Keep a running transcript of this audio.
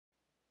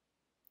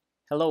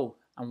Hello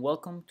and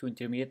welcome to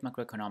Intermediate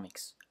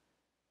Macroeconomics.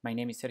 My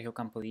name is Sergio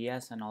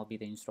Campodias and I'll be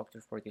the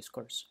instructor for this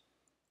course.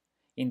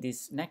 In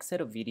this next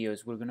set of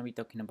videos, we're going to be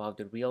talking about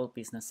the real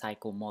business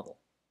cycle model.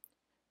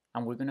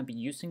 And we're going to be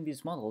using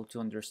this model to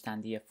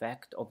understand the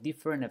effect of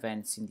different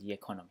events in the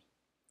economy.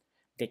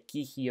 The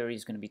key here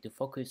is going to be to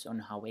focus on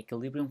how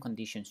equilibrium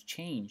conditions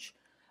change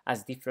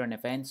as different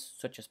events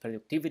such as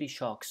productivity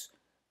shocks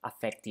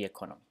affect the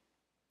economy.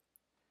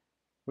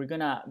 We're going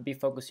to be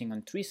focusing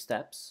on 3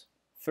 steps.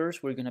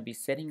 First, we're going to be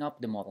setting up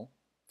the model.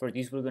 For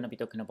this, we're going to be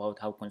talking about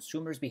how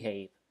consumers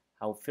behave,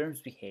 how firms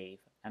behave,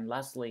 and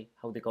lastly,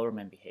 how the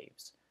government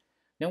behaves.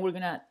 Then we're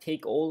going to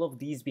take all of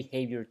these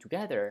behavior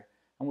together,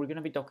 and we're going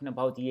to be talking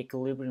about the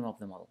equilibrium of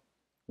the model.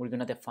 We're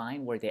going to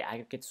define where the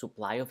aggregate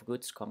supply of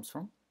goods comes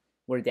from,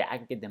 where the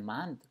aggregate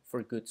demand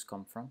for goods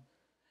come from,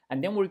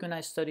 and then we're going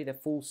to study the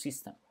full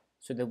system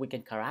so that we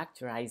can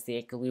characterize the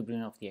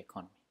equilibrium of the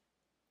economy.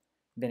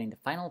 Then in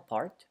the final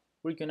part,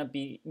 we're going to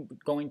be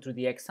going through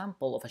the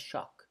example of a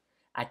shock,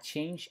 a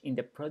change in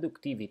the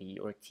productivity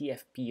or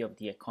TFP of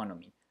the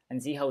economy,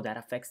 and see how that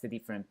affects the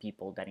different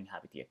people that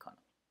inhabit the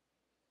economy.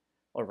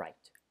 All right.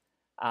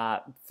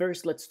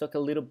 First, let's talk a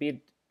little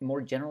bit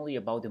more generally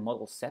about the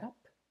model setup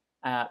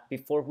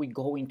before we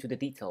go into the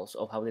details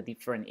of how the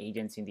different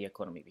agents in the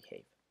economy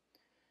behave.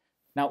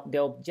 Now,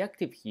 the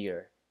objective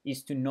here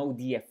is to know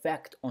the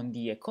effect on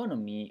the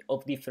economy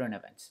of different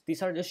events.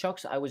 These are the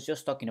shocks I was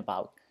just talking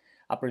about.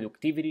 A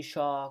productivity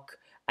shock,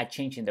 a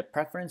change in the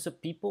preference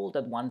of people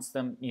that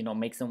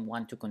makes them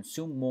want to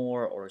consume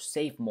more or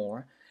save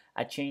more,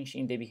 a change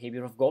in the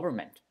behavior of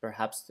government.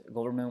 Perhaps the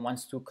government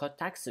wants to cut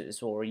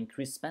taxes or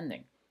increase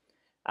spending.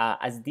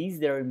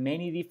 There are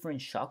many different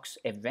shocks,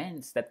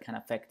 events that can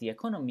affect the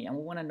economy, and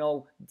we want to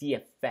know the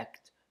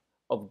effect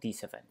of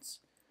these events.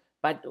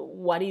 But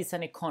what is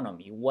an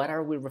economy? What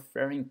are we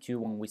referring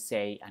to when we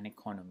say an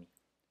economy?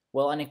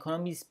 Well, an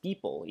economy is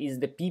people, is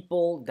the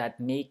people that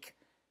make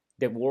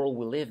the world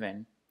we live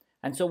in.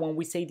 And so when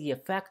we say the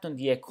effect on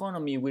the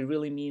economy, we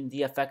really mean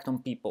the effect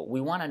on people.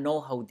 We want to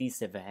know how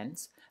these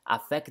events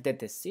affect the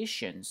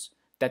decisions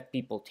that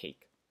people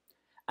take.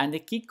 And the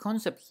key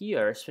concept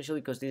here, especially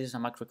because this is a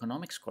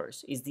macroeconomics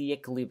course, is the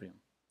equilibrium.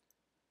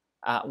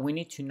 We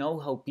need to know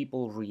how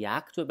people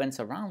react to events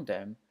around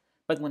them,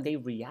 but when they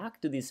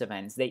react to these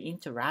events, they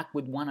interact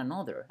with one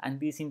another, and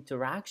these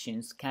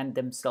interactions can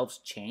themselves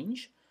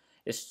change,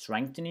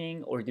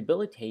 strengthening or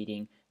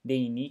debilitating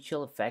the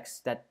initial effects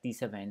that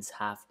these events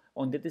have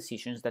on the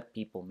decisions that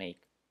people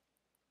make.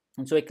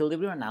 And so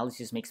equilibrium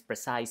analysis makes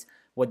precise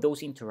what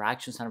those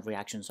interactions and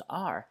reactions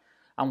are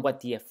and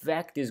what the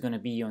effect is going to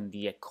be on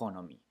the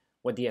economy,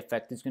 what the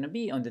effect is going to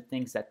be on the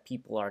things that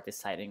people are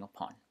deciding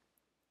upon.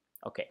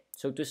 Okay,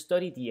 so to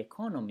study the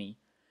economy,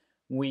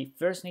 we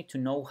first need to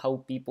know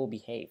how people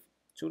behave.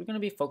 So we're going to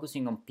be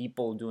focusing on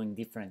people doing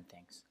different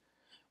things.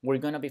 We're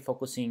going to be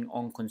focusing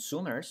on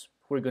consumers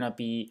who are going to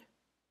be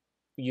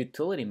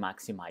utility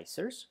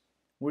maximizers.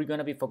 We're going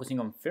to be focusing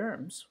on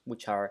firms,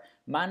 which are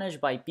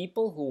managed by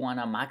people who want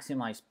to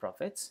maximize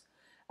profits.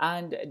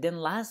 And then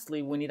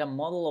lastly, we need a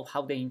model of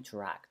how they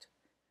interact.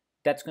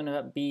 That's going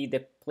to be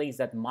the place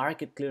that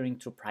market clearing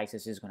through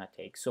prices is going to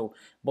take. So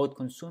both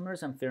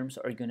consumers and firms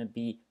are going to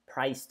be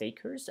price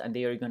takers, and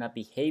they are going to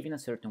behave in a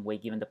certain way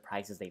given the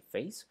prices they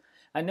face.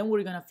 And then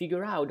we're going to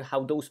figure out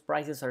how those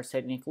prices are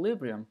set in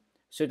equilibrium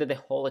so that the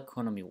whole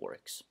economy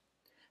works.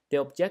 The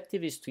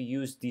objective is to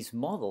use this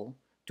model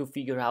to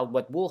figure out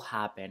what will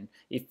happen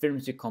if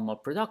firms become more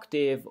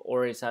productive,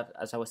 or as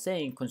I was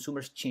saying,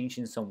 consumers change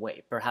in some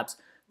way. Perhaps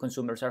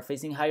consumers are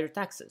facing higher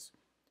taxes.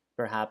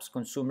 Perhaps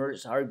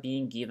consumers are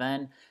being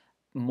given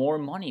more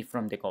money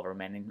from the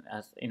government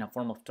in a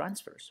form of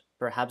transfers.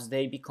 Perhaps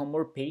they become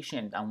more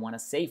patient and want to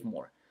save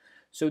more.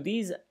 So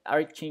these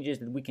are changes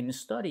that we can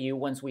study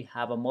once we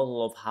have a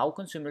model of how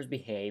consumers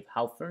behave,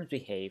 how firms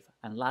behave,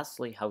 and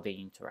lastly, how they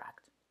interact.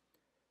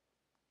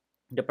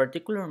 The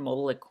particular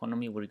model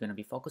economy we're going to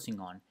be focusing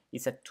on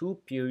is a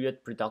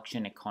 2-period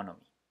production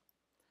economy.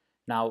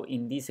 Now,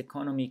 in this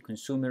economy,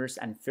 consumers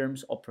and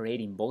firms operate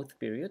in both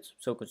periods.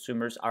 So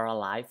consumers are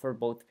alive for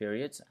both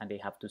periods and they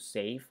have to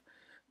save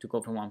to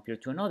go from one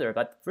period to another.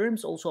 But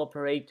firms also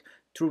operate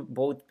through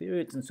both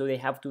periods, and so they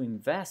have to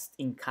invest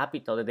in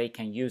capital that they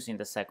can use in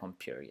the second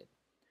period.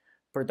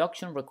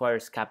 Production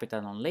requires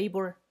capital and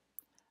labor.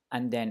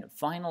 And then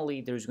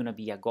finally, there's going to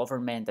be a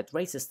government that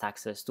raises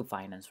taxes to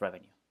finance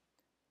revenue.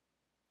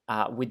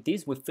 With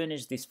this, we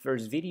finished this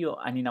first video,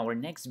 and in our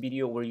next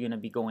video, we're going to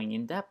be going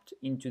in depth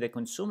into the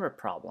consumer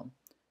problem.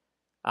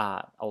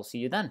 I'll see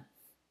you then.